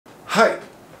Hi,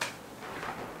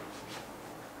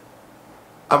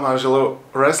 I'm Angelo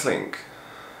Wrestling.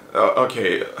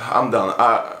 Okay, I'm done.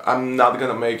 I'm not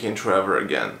gonna make intro ever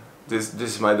again. This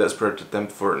is my desperate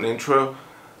attempt for an intro.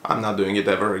 I'm not doing it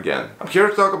ever again. I'm here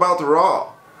to talk about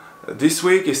Raw. This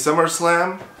week is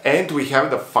SummerSlam and we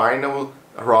have the final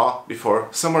Raw before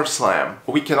SummerSlam.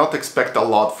 We cannot expect a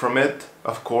lot from it,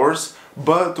 of course,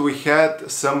 but we had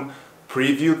some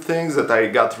preview things that I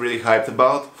got really hyped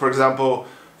about. For example,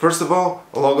 first of all,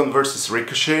 Logan versus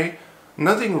Ricochet.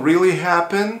 Nothing really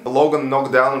happened. Logan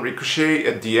knocked down Ricochet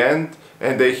at the end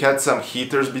and they had some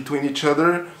heaters between each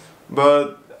other,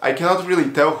 but I cannot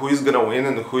really tell who is gonna win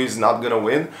and who is not gonna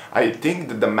win. I think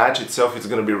that the match itself is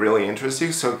gonna be really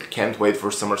interesting, so can't wait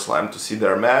for SummerSlam to see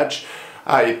their match.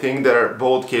 I think they're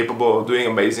both capable of doing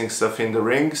amazing stuff in the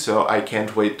ring, so I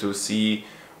can't wait to see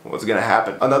what's gonna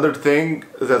happen. Another thing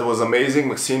that was amazing,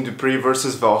 Maxxine Dupri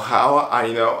versus Valhala.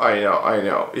 I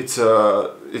know. It's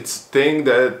a thing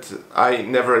that I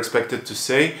never expected to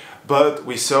say, but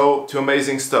we saw two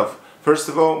amazing stuff. First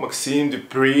of all, Maxxine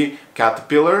Dupri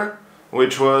Caterpillar,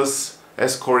 which was,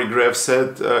 as Corey Graves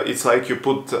said, it's like you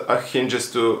put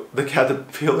hinges to the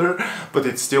caterpillar, but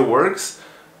it still works.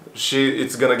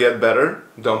 It's gonna get better,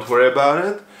 don't worry about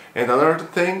it. And another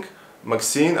thing,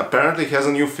 Maxxine apparently has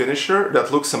a new finisher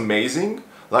that looks amazing.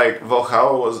 Like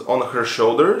Valhala was on her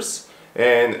shoulders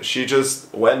and she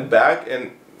just went back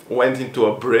and went into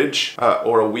a bridge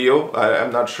or a wheel.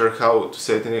 I'm not sure how to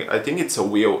say it I think it's a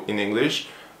wheel in English.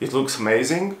 It looks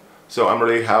amazing. So I'm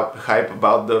really hype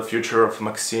about the future of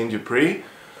Maxxine Dupri.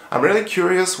 I'm really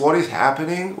curious what is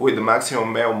happening with the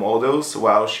Maximum Male models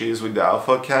while she is with the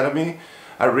Alpha Academy.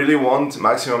 I really want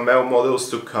Maximum Male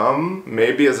models to come,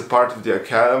 maybe as a part of the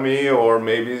Academy or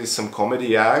maybe some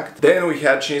comedy act. Then we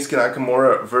had Shinsuke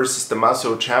Nakamura versus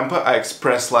Tammaso Ciampa. I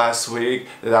expressed last week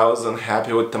that I was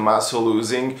unhappy with Tammaso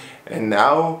losing, and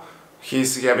now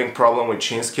he's having problem with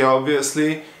Shinsuke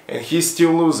obviously, and he's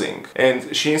still losing. And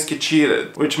Shinsuke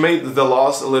cheated, which made the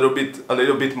loss a little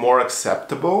bit more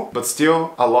acceptable. But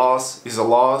still, a loss is a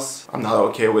loss. I'm not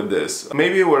okay with this.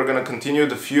 Maybe we're gonna continue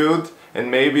the feud, and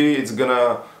maybe it's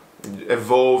gonna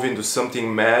evolve into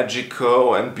something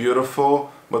magical and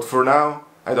beautiful. But for now,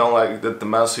 I don't like that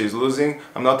Tammaso is losing.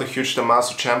 I'm not a huge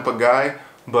Tammaso Ciampa guy,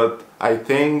 but I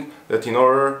think that in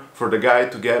order for the guy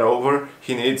to get over,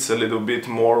 he needs a little bit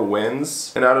more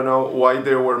wins. And I don't know why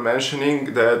they were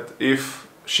mentioning that if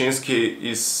Shinsuke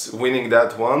is winning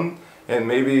that one, and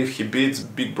maybe if he beats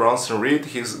Big Bronson Reed,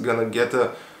 he's gonna get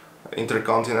a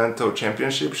Intercontinental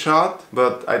Championship shot,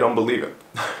 but I don't believe it.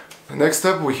 Next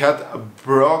up we had a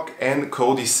Brock and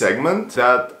Cody segment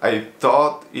that I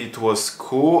thought it was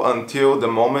cool until the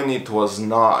moment it was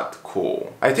not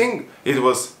cool. I think it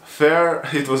was fair,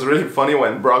 it was really funny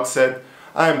when Brock said,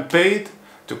 "I am paid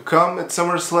to come at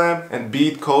SummerSlam and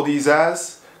beat Cody's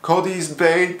ass. Cody is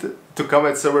paid to come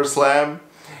at SummerSlam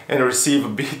and receive a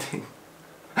beating."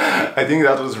 I think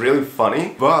that was really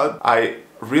funny, but I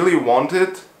really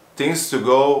wanted things to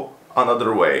go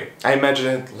another way. I imagine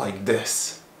it like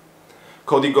this.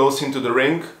 Cody goes into the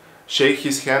ring, shake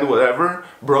his hand, whatever.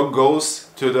 Brock goes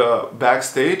to the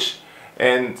backstage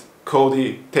and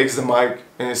Cody takes the mic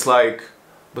and it's like,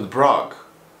 "But Brock,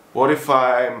 what if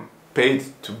I'm paid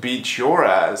to beat your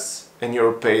ass and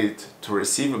you're paid to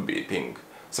receive a beating?"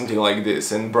 Something like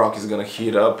this. And Brock is gonna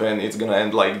heat up and it's gonna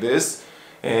end like this.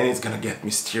 And it's gonna get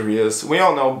mysterious. We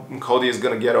all know Cody is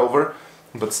gonna get over,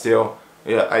 but still,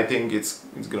 yeah, I think it's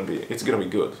gonna be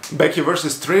good. Becky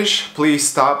versus Trish, please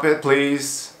stop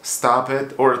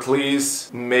it, or at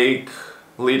least make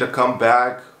Lita come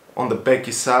back on the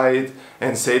Becky side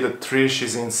and say that Trish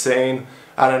is insane.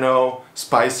 I don't know,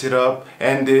 spice it up,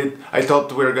 end it. I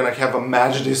thought we were gonna have a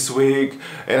match this week,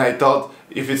 and I thought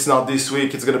if it's not this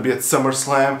week, it's gonna be at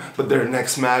SummerSlam, but their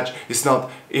next match is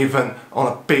not even on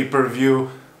a pay-per-view.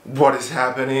 What is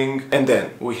happening? And then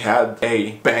we had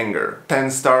a banger.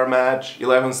 10-star match,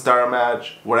 11-star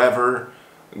match, whatever.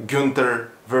 Gunther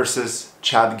versus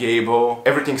Chad Gable.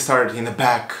 Everything started in the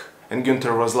back. And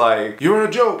Gunther was like, "You're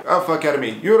a joke, Alpha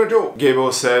Academy, you're a joke."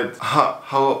 Gable said,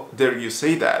 "How dare you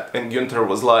say that?" And Gunther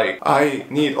was like, "I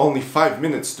need only 5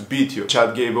 minutes to beat you."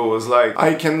 Chad Gable was like,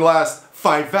 "I can last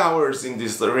 5 hours in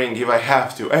this ring if I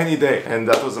have to, any day." And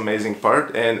that was amazing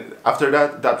part. And after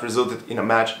that, that resulted in a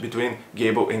match between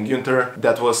Gable and Gunther.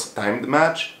 That was timed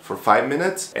match for 5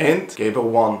 minutes and Gable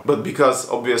won. But because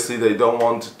obviously they don't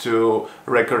want to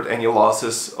record any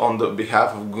losses on the behalf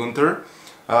of Gunther,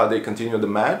 they continued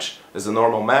the match as a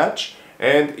normal match.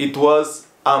 And it was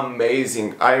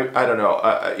amazing. I don't know,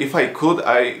 if I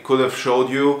could have showed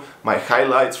you my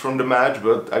highlights from the match,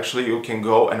 but actually you can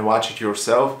go and watch it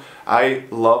yourself. I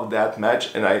love that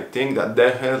match, and I think that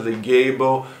definitely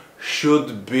Gable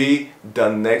should be the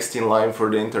next in line for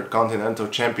the Intercontinental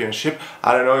Championship.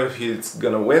 I don't know if he's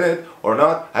gonna win it or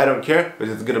not, I don't care, but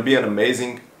it's gonna be an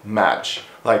amazing match.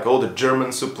 Like all the German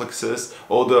suplexes,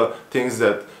 all the things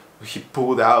that he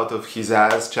pulled out of his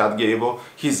ass, Chad Gable.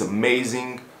 He's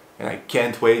amazing, and I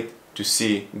can't wait to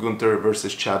see Gunther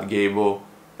versus Chad Gable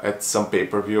at some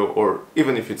pay-per-view, or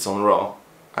even if it's on Raw,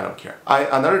 I don't care.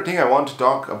 Another thing I want to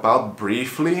talk about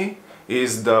briefly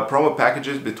is the promo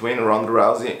packages between Ronda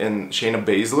Rousey and Shayna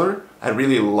Baszler. I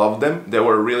really love them. They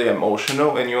were really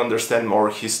emotional, and you understand more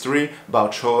history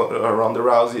about Ronda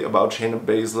Rousey, about Shayna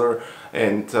Baszler,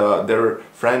 and their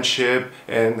friendship,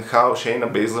 and how Shayna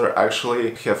Baszler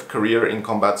actually have career in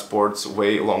combat sports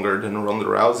way longer than Ronda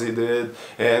Rousey did,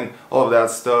 and all of that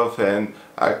stuff. And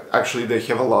actually they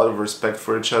have a lot of respect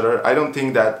for each other. I don't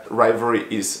think that rivalry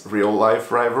is real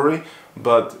life rivalry,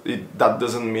 but that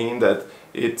doesn't mean that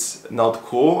it's not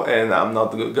cool, and I'm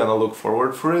not gonna look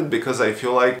forward for it, because I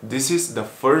feel like this is the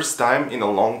first time in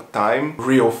a long time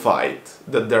real fight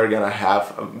that they're gonna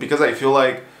have, because I feel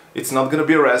like it's not gonna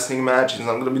be a wrestling match, it's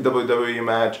not gonna be WWE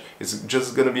match, it's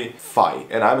just gonna be fight,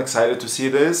 and I'm excited to see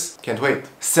this. Can't wait.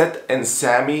 Seth and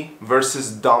Sami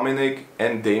versus Dominik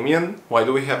and Damien. Why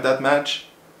do we have that match?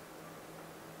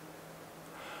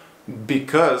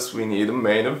 Because we need a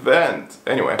main event.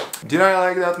 Anyway, did I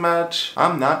like that match?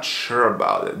 I'm not sure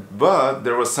about it, but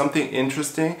there was something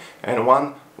interesting and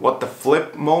one what the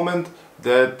flip moment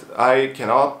that I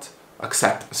cannot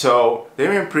accept. So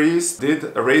Damien Priest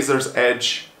did a Razor's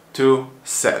Edge to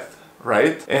Seth,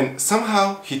 right? And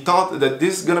somehow he thought that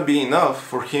this is gonna be enough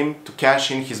for him to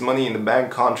cash in his Money in the Bank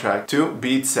contract to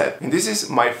beat Seth. And this is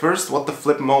my first what the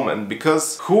flip moment,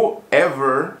 because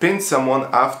whoever pinned someone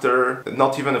after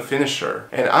not even a finisher.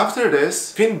 And after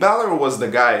this, Finn Balor was the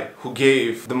guy who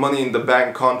gave the Money in the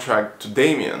Bank contract to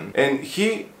Damien, and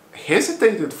he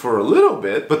hesitated for a little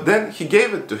bit, but then he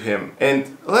gave it to him.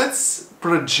 And let's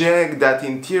project that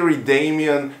in theory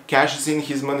Damien cashes in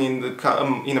his Money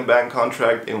in a Bank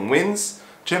contract and wins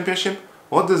championship.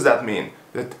 What does that mean?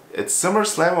 That at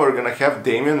SummerSlam we're gonna have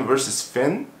Damien versus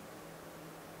Finn?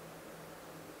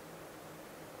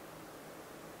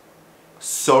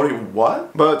 Sorry,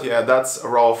 what? But yeah, that's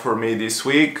Raw for me this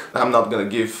week. I'm not gonna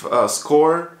give a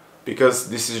score, because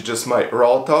this is just my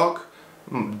Raw talk.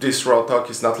 This Raw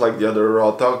talk is not like the other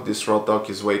Raw talk. This Raw talk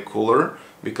is way cooler,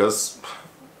 because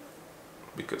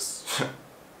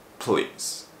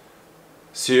please.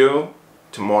 See you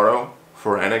tomorrow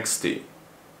for NXT.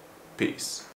 Peace.